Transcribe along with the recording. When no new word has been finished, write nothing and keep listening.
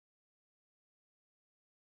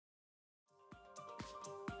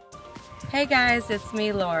Hey guys, it's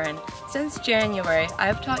me, Lauren. Since January,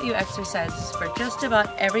 I've taught you exercises for just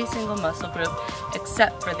about every single muscle group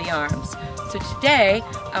except for the arms. So today,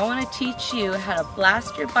 I want to teach you how to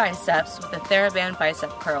blast your biceps with a Thera-band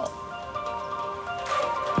bicep curl.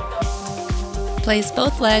 Place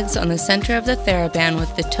both legs on the center of the Thera-band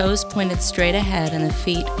with the toes pointed straight ahead and the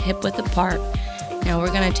feet hip-width apart. Now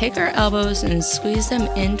we're going to take our elbows and squeeze them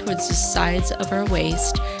in towards the sides of our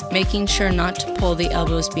waist, making sure not to pull the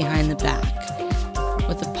elbows behind the back.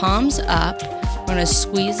 With the palms up, we're going to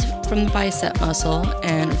squeeze from the bicep muscle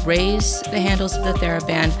and raise the handles of the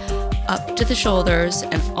Thera-band up to the shoulders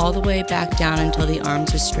and all the way back down until the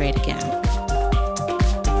arms are straight again.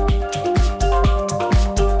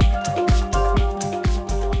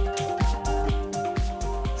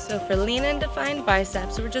 So for lean and defined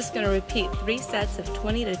biceps, we're just going to repeat 3 sets of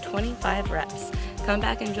 20 to 25 reps. Come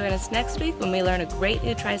back and join us next week when we learn a great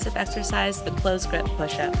new tricep exercise, the close grip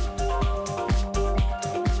push-up.